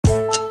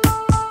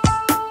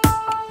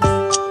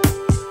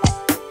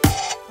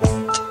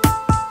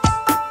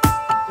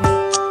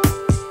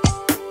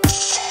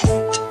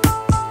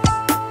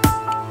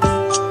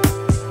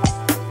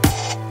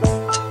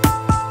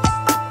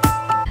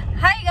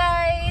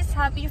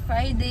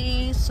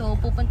Friday. So,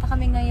 pupunta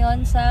kami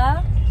ngayon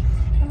sa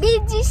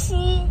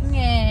BGC.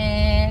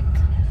 Ngek.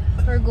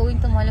 We're going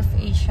to Mall of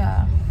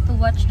Asia to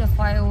watch the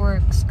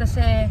fireworks.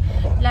 Kasi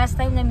last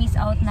time na miss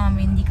out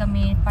namin, hindi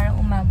kami parang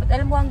umabot.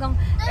 Alam mo, hanggang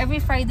every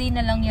Friday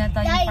na lang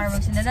yata yung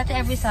fireworks nila. Dati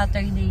every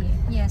Saturday.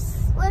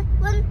 Yes. When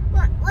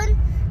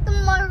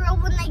tomorrow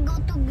when I go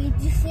to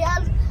BGC,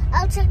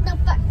 I'll check the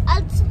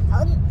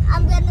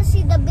I'm gonna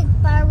see the big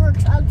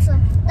fireworks also.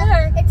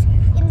 It's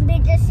in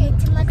BGC.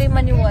 It's much Okay,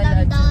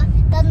 maniwala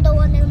than the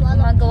one in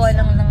Walla. Magawa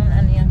lang ng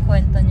ano yan,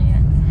 kwento nyo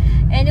yan.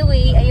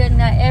 Anyway, ayun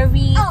nga,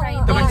 every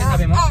Friday. Ito ba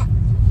sabi mo?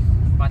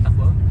 Batak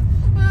po?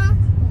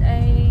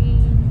 Ay,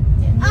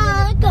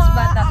 mas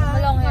bata ko.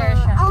 Malong hair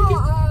siya.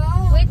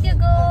 Wait,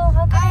 Hugo.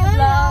 How can you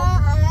vlog?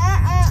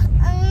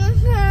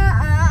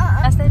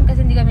 Last time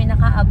kasi hindi kami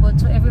nakaabot.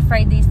 So, every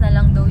Fridays na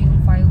lang daw yung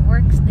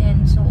fireworks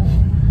din. So,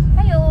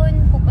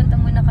 ayun. Pupunta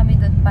muna kami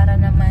doon para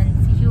naman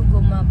si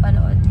Hugo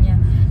mapanood niya.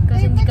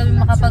 Kasi hindi kami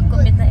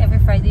makapag-commit na every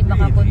Friday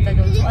makapunta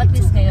doon. So, at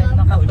least ngayon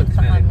makapunta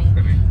kami.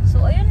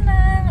 So, ayun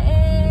lang.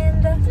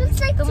 And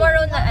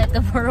tomorrow na.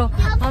 Tomorrow.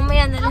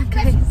 Mamaya na lang,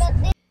 guys.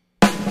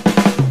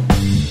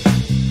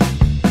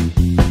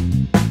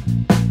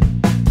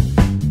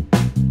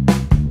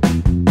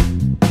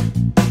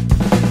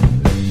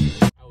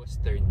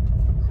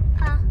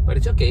 But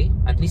it's okay.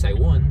 At least I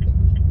won,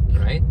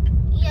 right?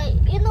 Yeah,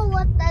 you know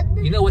what, Dad?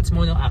 You know what's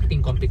mono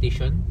acting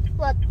competition?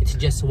 What? It's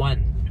just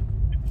one.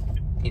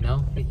 You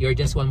know, you're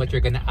just one, but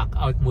you're gonna act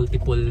out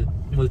multiple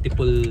I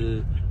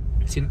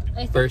think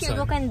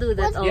Hugo can do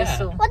that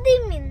also. What do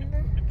you mean?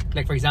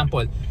 Like for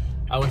example,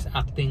 I was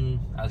acting.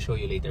 I'll show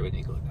you later when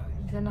we go down.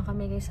 Dito na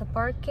kami guys sa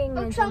parking.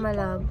 Medyo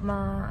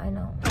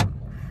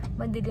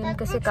madilim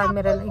kasi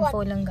camera lang,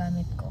 phone lang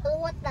gamit ko.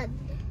 What, Dad?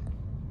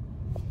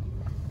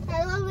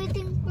 I was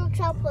waiting for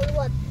example,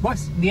 what?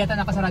 Boss, hindi yata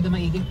nakasarado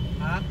maigi.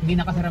 Ha? Hindi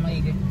nakasara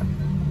maigi.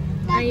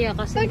 Ay,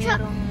 kasi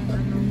merong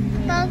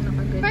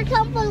For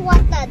example,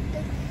 what, Dad?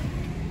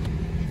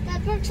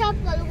 Dad, for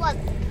example, what?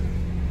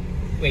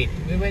 Wait,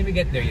 when we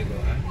get there, you go.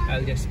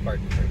 I'll just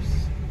park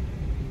first.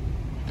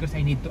 Because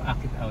I need to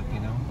act it out, you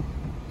know?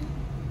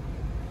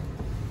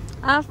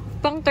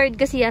 Pang third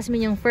kasi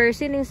Yasmin yung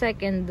first, yun yung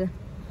second.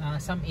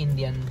 Some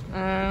Indian.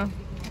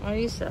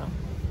 Ayos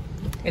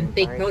And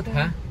take note,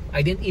 ha? I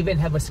didn't even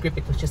have a script.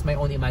 It was just my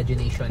own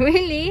imagination.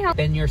 Really?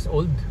 10 years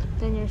old.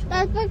 10 years old.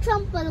 Dad, for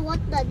example,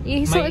 what, Dad?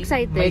 He's so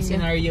excited. My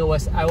scenario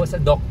was I was a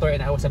doctor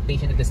and I was a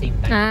patient at the same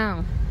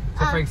time.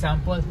 So for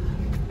example,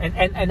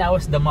 and I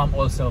was the mom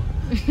also.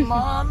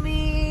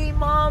 Mommy,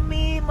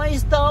 my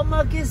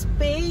stomach is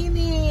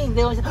paining.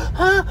 They was,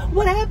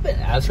 what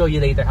happened? I'll show you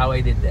later how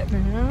I did that.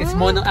 It's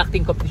mono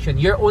acting competition.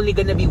 You're only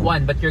gonna be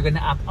one, but you're gonna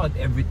act out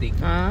everything.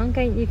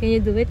 Can you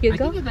do it, Hugo? I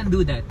think you can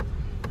do that.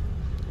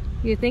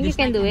 You think Just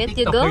you can like do it,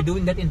 TikTok, Hugo? we're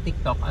doing that in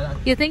TikTok.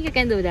 You think you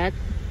can do that?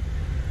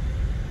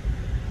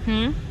 I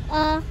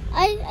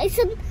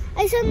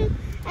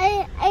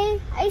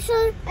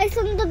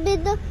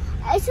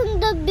saw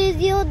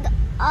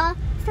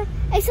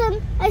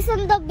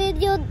the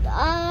video.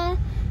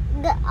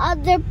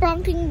 They're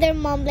pranking their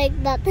mom like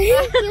that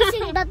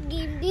using that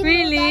game. Do you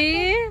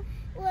really?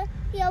 know that?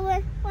 Yeah,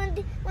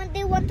 when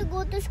they want to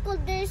go to school,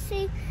 they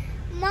say,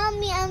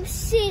 "Mommy, I'm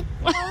sick.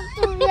 I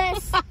want to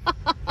rest."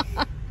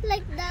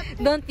 Like that.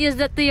 Don't use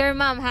that to your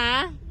mom,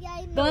 huh?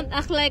 Yeah, I know. Don't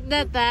act like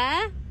that,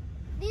 huh?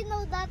 Do you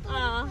know that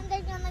when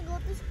they're gonna go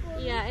to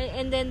school? Yeah,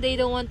 and then they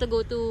don't want to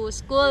go to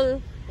school.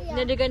 Yeah.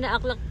 Then they're gonna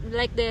act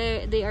like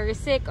they are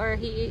sick or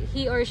he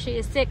or she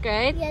is sick,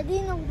 right? Yeah, do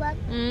you know that?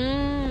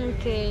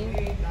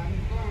 Okay.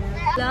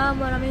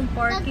 Maraming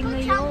parking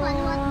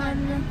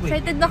ngayon.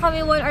 Excited na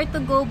kami, 1 hour to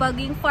go bago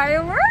yung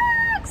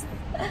fireworks!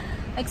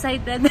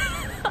 Excited.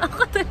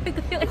 Ako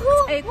talaga yung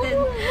excited.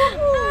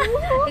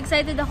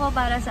 Excited ako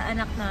para sa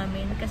anak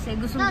namin kasi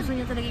gusto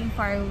niya talaga yung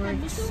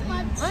fireworks.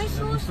 Ay,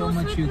 so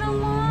sweet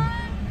naman.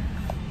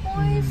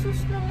 Ay,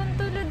 sus naman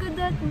talaga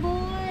that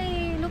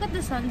boy. Look at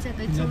the sunset.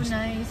 It's so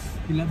nice.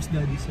 He loves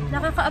daddy so much.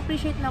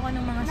 Nakaka-appreciate na ako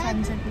ng mga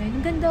sunset ngayon.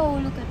 Ang ganda oh,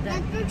 look at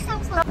that.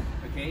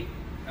 Okay,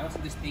 I was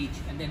on the stage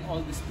and then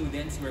all the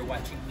students were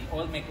watching me.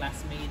 All my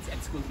classmates and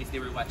schoolmates,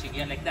 they were watching.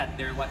 Yeah, like that.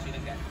 They were watching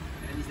like that.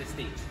 And then it's the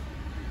stage.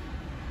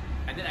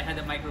 And then I had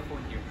a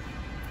microphone here.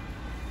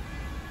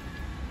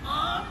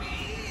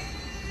 Mommy,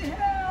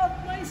 help!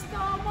 My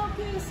stomach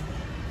is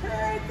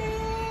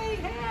hurting!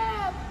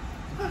 Help!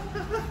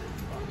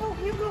 Oh no,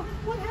 Hugo,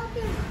 what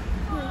happened?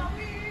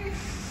 Mommy,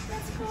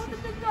 let's go to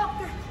the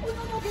doctor. Oh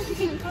no, okay.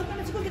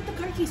 Let's go get the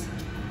car keys.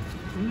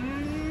 Are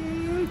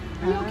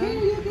you okay?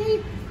 Are you okay?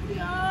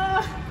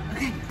 Yeah.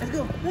 Okay, let's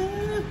go.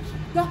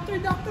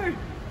 Doctor,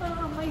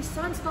 my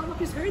son's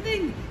stomach is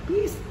hurting.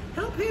 Please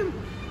help him.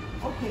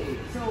 Okay,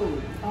 so,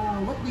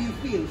 what do you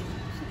feel?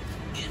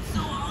 It's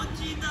so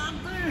ouchy,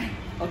 doctor!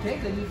 Okay,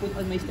 let me put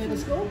on my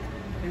stethoscope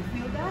and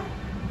feel that.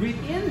 Breathe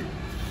in.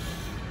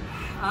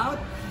 Out.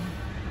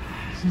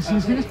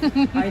 Okay.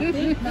 I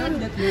think now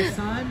that your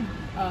son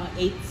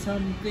ate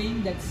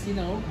something that's, you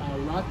know,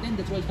 rotten.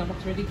 That's why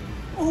stomach's ready.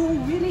 Oh,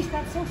 really? Is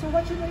that so? So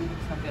what should I eat?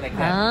 Something like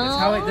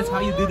that. That's how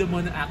you do the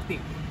mono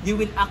acting. You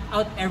will act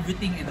out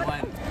everything in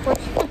one.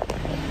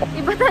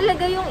 Iba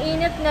talaga yung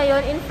init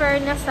ngayon. In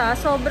fairness ha,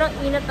 sobrang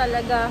init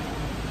talaga.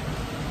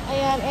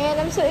 Ayan, and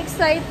I'm so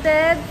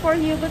excited for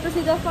Hugo to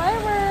see the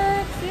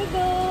fireworks.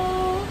 Hugo!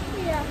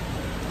 Yeah.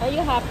 Are you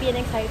happy and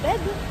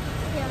excited?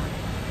 Yeah.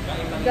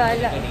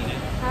 Gala.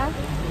 Ha?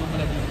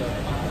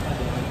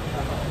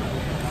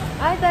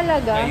 Ay,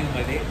 talaga? Ayun,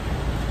 mali.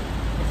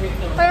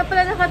 Kaya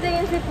pala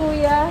nakatingin si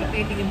Kuya.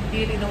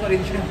 Tingin ako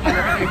rin siya.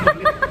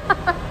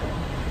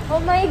 Oh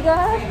my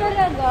gosh,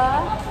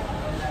 talaga?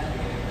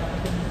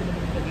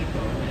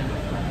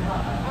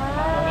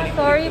 Ah,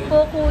 sorry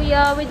po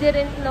Kuya, we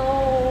didn't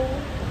know.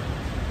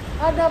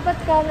 Ah, dapat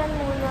kanan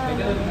muna.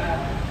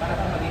 Para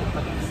ka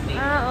mag-stay.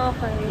 Ah,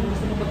 okay.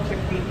 Gusto mo mag-check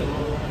dito,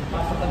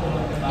 pasok ka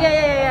doon.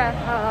 Yeah.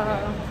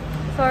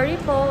 Sorry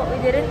po,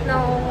 we didn't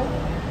know.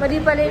 Mali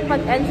pala yung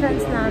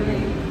pag-entrance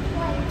namin.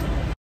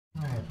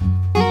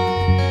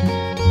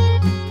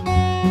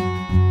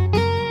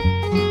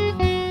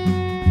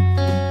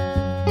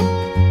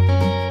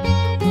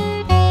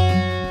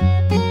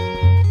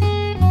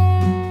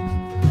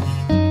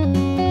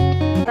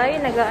 Tayo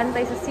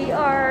nag-aantay sa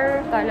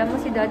CR. Kala mo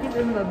si Daddy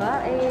yung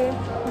babae.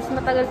 Mas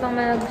matagal pang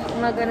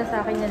mag-ano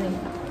sa akin yan eh.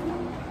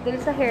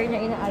 Dahil sa hair niya,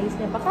 inaayos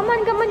niya pa. Come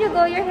on,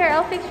 Hugo, your hair.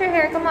 I'll fix your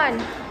hair. Come on.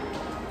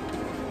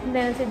 And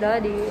then si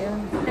Daddy.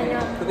 Look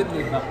at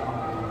me.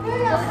 So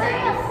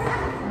nice.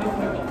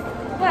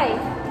 Why?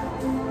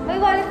 May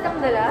wallet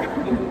kang dala?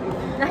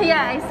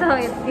 Yeah, I saw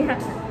it. Yeah.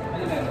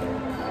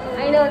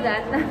 I know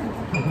that.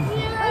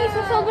 Ay,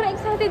 so sobrang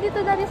excited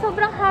dito, Daddy.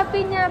 Sobrang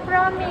happy niya,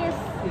 promise.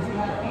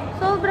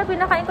 Sobrang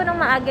pinakain ko ng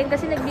maagin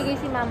kasi nagbigay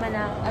si Mama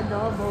ng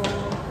adobo.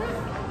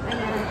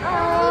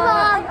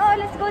 Ayan. Oh,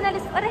 let's go na.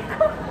 Let's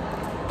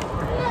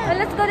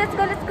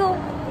go.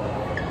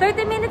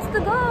 30 minutes to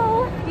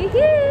go.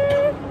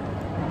 Yee!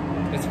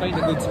 Let's find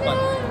a good spot.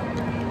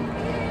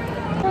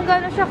 Kung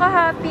gano'n siya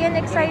ka-happy and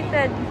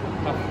excited.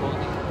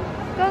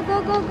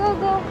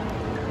 Go.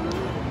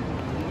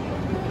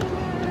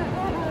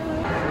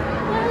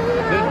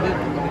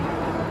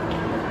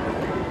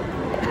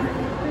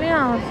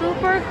 Yeah,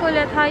 super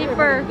kulit,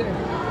 hyper.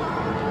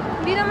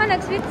 Hindi naman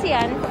nag-sweets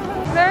yan.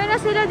 Meron na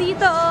sila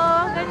dito,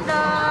 oh.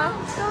 Ganda.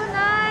 So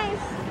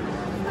nice.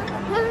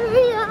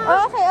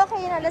 Oh,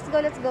 okay na. Let's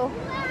go.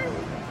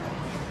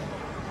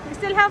 We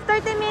still have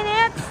 30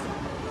 minutes.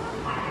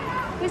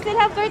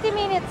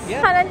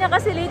 Yeah. Kala niya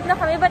kasi late na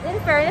kami, but in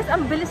fairness,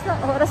 ang bilis ng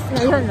oras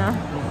ngayon, ah.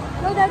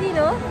 No, Daddy,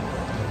 no?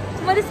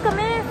 Umalis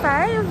kami,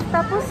 5.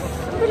 Tapos,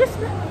 ang bilis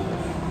na.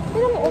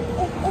 Tignan mo,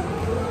 oh.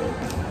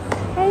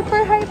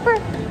 Hyper.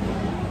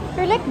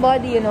 You're like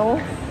body, you know?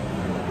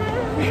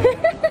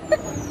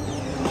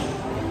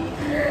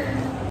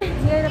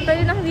 Ngayon,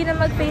 tayo lang hindi na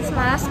mag-face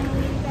mask.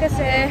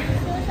 Kasi...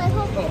 I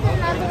hope it will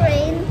not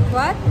rain.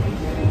 What?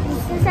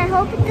 Since I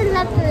hope it will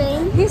not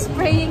rain. He's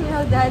praying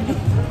now, Daddy.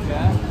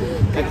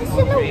 Because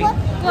you know what?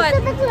 What?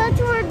 Because the clouds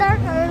were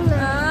dark earlier.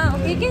 Ah,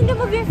 okay. Can you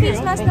remove your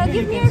face mask now?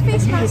 Give me your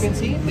face mask.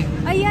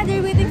 Ah, yeah, they're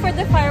waiting for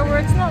the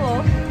fireworks now,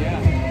 oh. Yeah.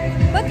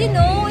 But you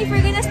know, if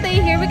we're gonna stay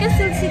here, we can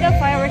still see the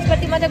fireworks.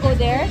 But you wanna go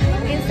there?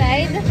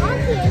 Inside?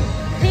 Okay.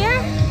 Here?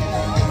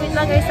 Wait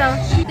lang guys, ah.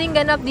 Ting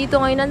ganap dito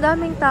ngayon. Ang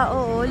daming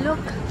tao, oh.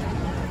 Look.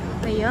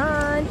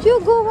 Ayan.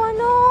 Hugo,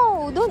 no!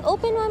 Don't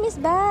open Mommy's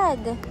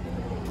bag.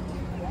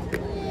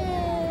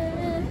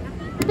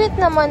 Bit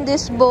naman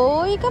this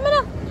boy. Come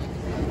na.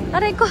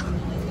 Aray ko.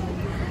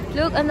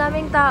 Look, ang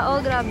daming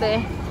tao.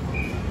 Grabe.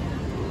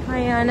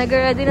 Ayan,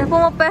 nag-ready na.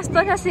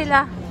 Pumapesto na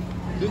sila.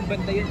 Doon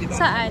banda yun, diba?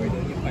 Saan?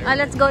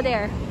 Let's go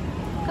there.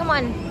 Come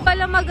on.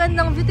 Pala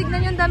magandang view.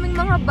 Tignan yung daming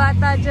mga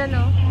bata dyan,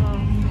 oh.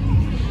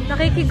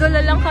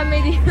 Nakikigulo lang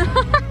kami dito.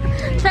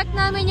 Check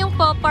namin yung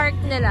park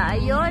nila.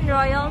 Ayun,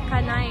 Royal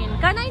Canine.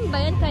 Canine ba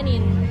yan?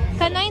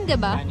 Canine,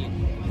 diba?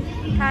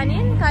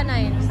 Canine?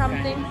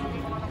 Something.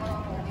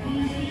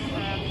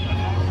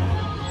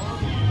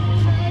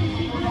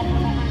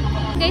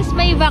 Guys,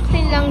 may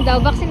vaccine lang daw.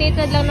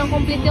 Vaccinated lang ng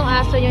complete yung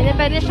aso nyo.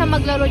 Pwede siya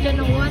maglaro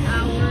dyan ng 1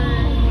 hour.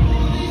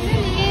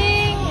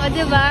 Galing! O,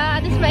 diba?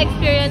 At least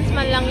ma-experience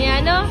man lang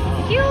yan, no?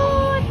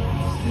 Cute!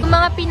 Yung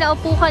mga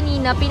pinaupo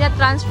kanina,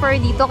 pina-transfer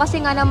dito kasi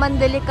nga naman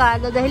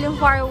delikado dahil yung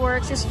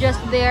fireworks is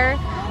just there.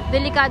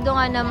 Delikado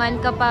nga naman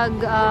kapag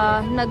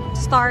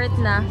nag-start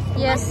na.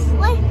 Yes.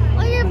 Why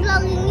you're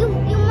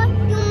vlogging? You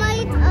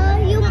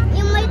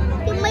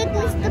might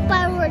miss the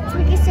fireworks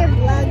because you're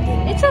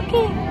vlogging. It's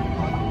okay.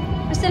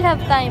 We still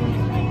have time.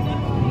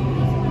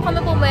 Kami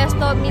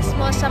pumwesto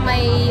mismo sa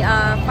may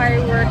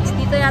fireworks.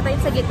 Dito yata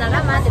yung sa gitna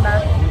naman, di ba?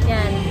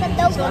 Yan.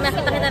 So,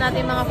 nakita-kita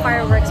natin yung mga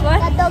fireworks.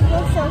 What? The dog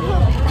goes to who?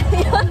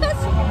 Yes.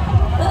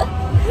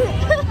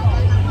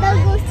 Dog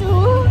goes to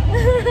who?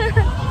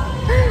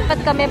 At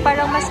kami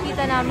parang mas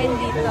kita namin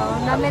dito.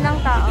 Dami ng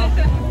tao.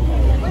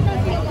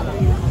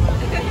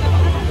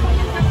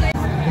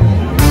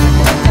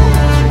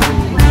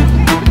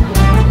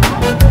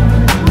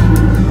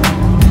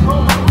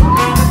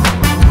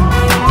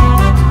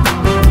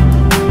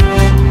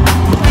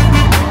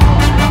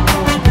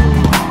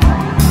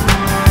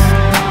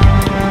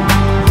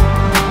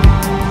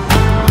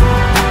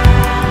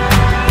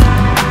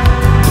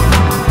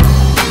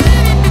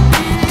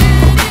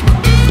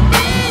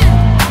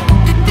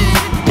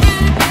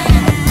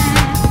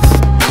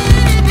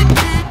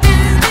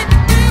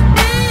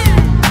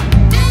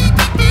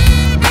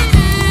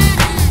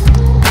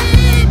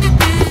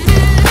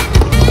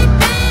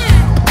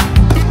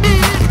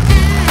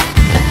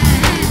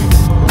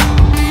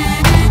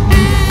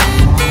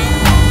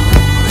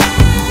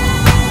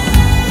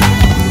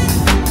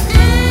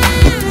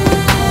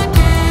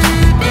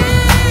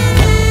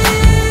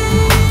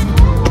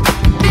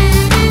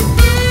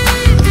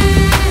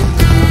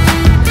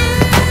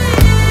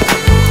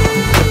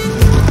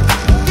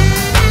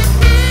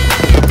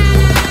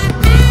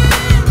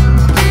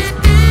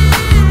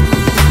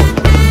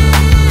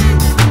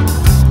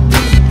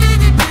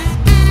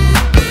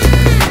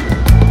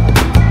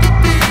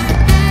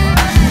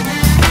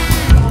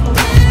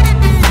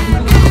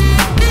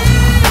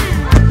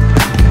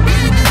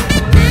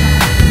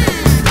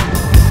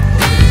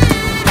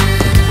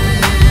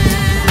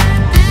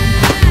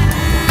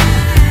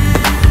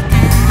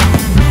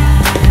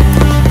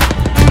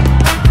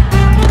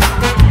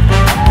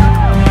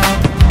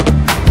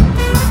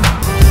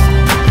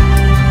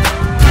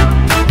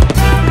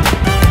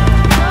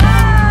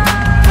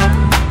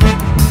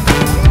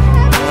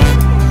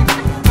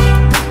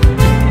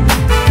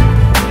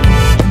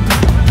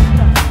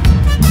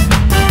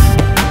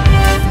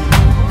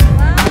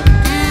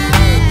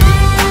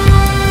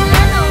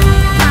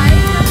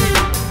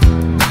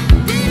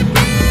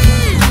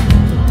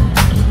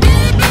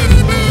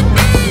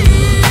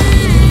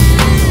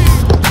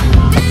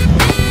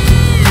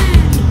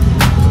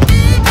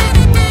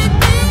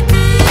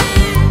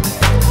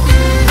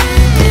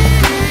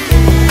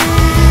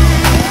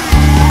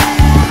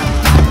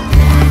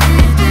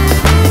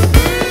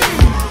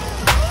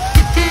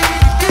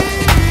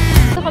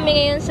 kami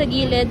ngayon sa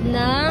gilid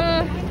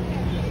ng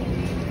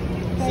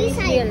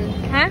Seaside.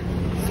 Ha?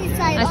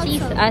 Seaside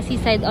also.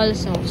 Seaside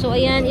also. So,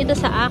 ayan, ito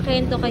sa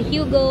akin, ito kay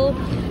Hugo.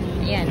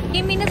 Ayan.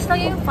 3 minutes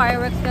lang yung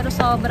fireworks, pero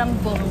sobrang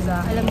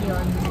bongga. Alam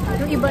yun.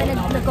 Yung iba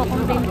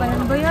nagko-complain pa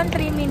nun, ba yan, 3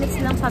 minutes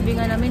lang. Sabi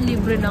nga namin,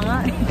 libre na nga.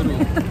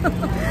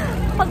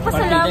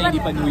 Magpasalamat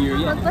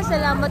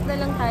na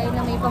lang tayo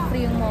na may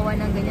pa-free yung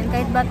MOA ng ganyan.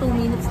 Kahit ba 2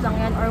 minutes lang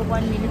yan or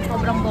 1 minute,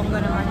 sobrang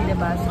bongga naman,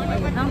 diba? So,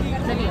 ayun lang.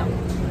 Dali lang.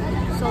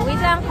 So,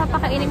 wait lang.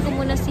 Papakainin ko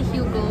muna si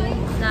Hugo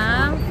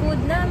ng food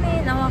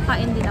namin.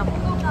 Nakakain din ako.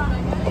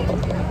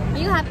 Are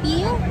you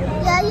happy?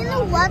 Yeah, you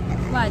know what?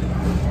 What?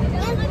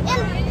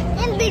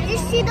 And did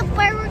you see the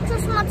fireworks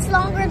was much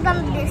longer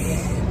than this?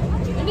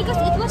 Because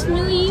it was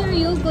New Year,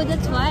 Hugo.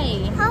 That's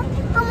why. How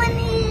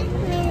many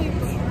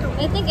minutes?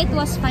 I think it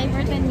was 5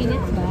 or 10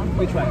 minutes ba?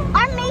 Which one?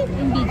 Or maybe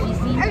In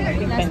BGC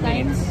last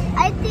time?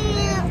 I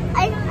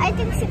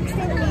think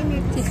 16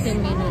 minutes.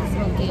 16 minutes.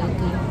 Okay.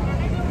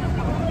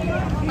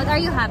 But are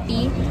you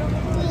happy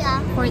Yeah.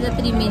 for the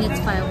 3 minutes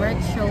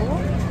fireworks show?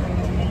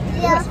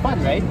 It Yeah. was fun,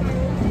 right?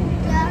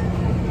 Yeah.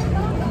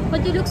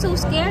 But you look so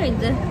scared.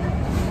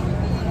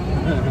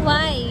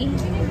 Why?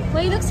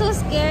 Why you look so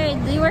scared?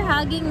 You were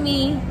hugging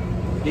me.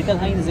 Little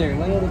Heinzer.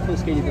 Why are you so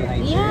scared, Little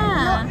Heinzer?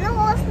 Yeah. No,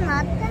 I was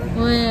not.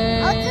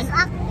 I was just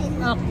acting.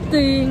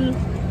 Acting.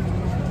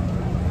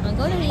 I'm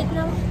gonna hit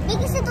now.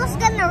 Because it was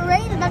gonna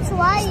rain, that's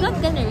why. It's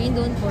not gonna rain,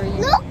 don't worry.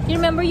 Look! You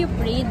remember you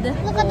prayed?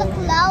 Look at the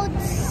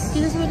clouds.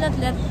 Jesus will not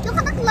let... Look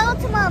at the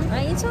clouds, Mom.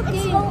 Ay, it's okay.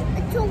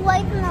 It's so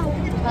white now.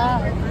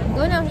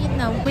 Go now, hit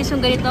now. May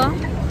yung ganito?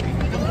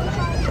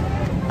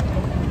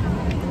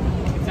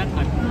 It's not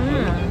fun.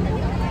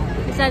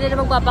 Isa na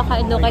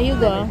magpapakain doon kay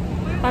Hugo.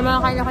 Para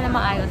makakain ako na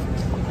maayos.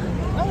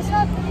 Oh, it's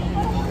not.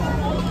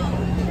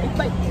 Big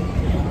bite.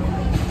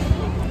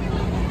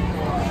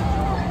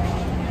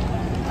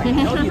 I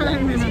know you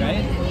like this,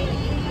 right?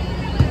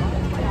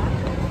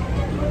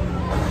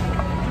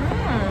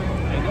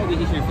 I know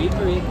this is your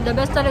favorite. The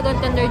best talaga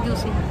tender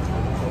juicy.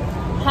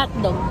 Hot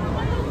dog.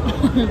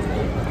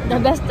 The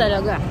best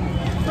talaga.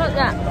 What's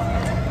that?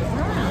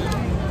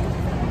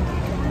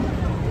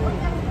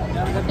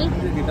 Dati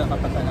dito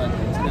kapapanood.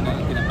 Sila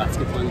na yung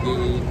basketball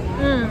game.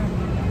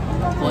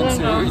 Go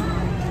Concert.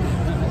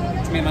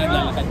 May mga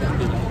lalakad din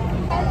dito.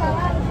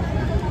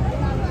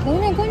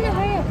 na,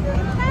 hurry up.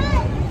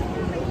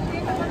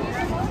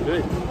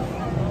 Good.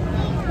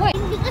 Wait.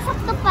 Because of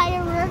the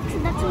fireworks,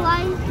 that's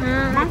why.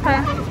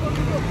 Okay.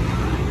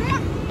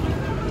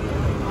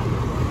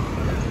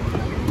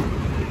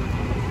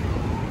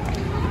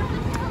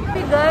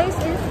 Hey guys,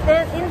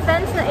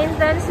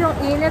 intense yung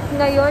init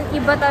ngayon.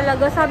 Iba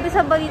talaga. Sabi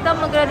sa balita,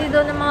 mag-ready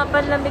daw ng mga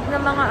panlamig na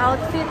mga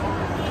outfit.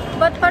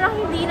 But parang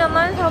hindi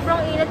naman.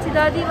 Sobrang init si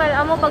Daddy.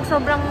 Alam mo, pag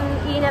sobrang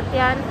init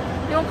yan,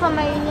 yung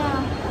kamay niya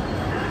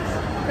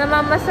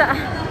namamasa.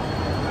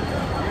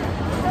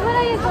 Where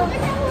are you going?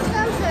 It's a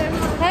hotel, sir.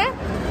 Huh?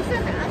 It's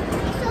a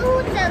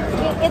hotel.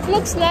 It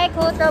looks like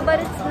hotel, but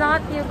it's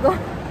not. You go.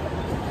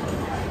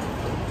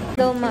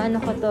 Daw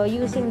maano ko to,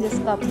 using this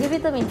cup. Give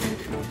it to me.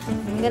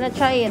 I'm gonna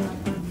try it.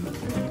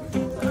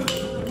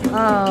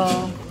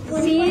 Oh.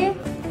 See?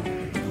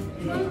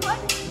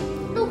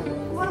 1.2.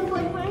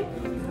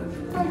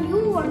 1.5. And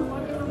you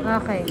 1.5.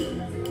 Okay.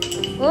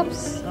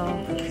 Oops. Oh.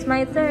 It's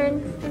my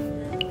turn.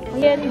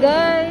 Ayan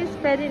guys,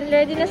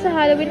 ready na sa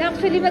Halloween.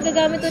 Actually,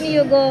 magagamit to ni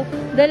Hugo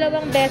 2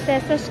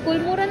 beses. Sa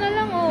school, mura na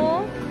lang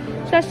oh.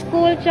 Sa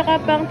school, tsaka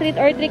pang treat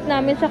or trick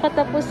namin sa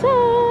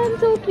katapusan.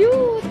 So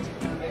cute!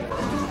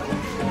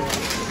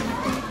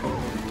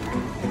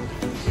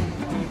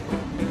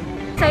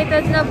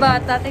 Excited na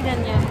bata. Tingnan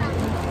niya.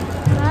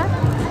 Ha?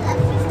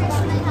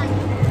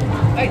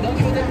 Ay, don't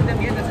show them to them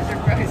yet. That's a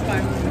surprise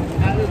fun.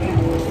 Halloween.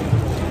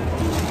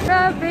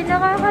 Grabe,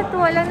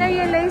 nakakatuwa lang.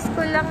 Na-realize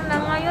ko lang na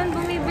ngayon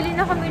bumibili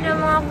na kami ng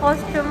mga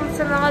costume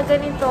sa mga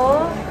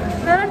ganito.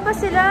 Meron pa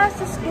sila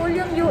sa school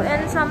yung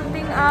UN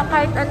something,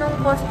 kahit anong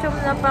costume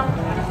na pang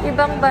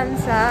ibang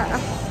bansa.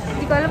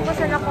 Hindi ko alam kung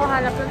saan ako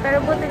hanap nun, pero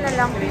buti na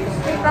lang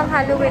may pang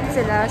Halloween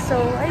sila. So,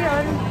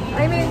 ayun.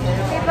 I mean,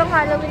 may pang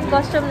Halloween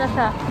costume na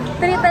siya.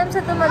 3 times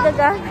na ito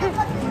magagamit.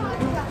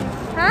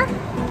 Ha?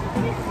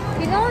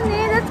 Pinoni,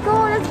 let's go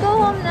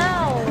home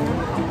now.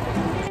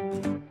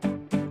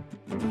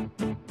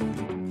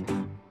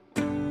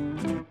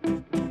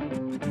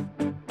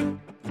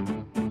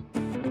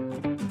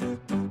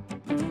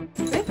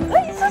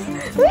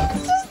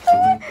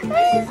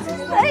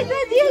 Ay,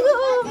 Daddy,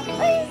 Hugo!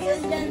 Ay,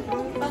 sus!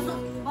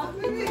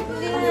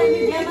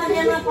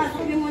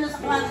 Pasok niyo muna sa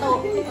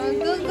kwarto.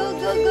 Go!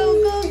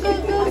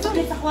 Pasok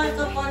niyo sa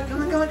kwarto.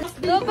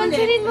 Go,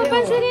 pansinin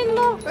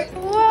mo!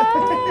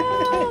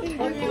 Wow!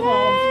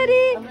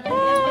 Daddy!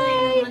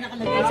 Hi!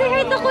 Say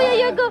hi to Kuya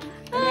Hugo!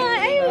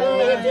 Hi!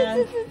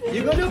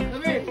 You go, look.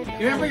 Come here.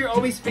 You remember you're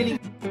always feeling...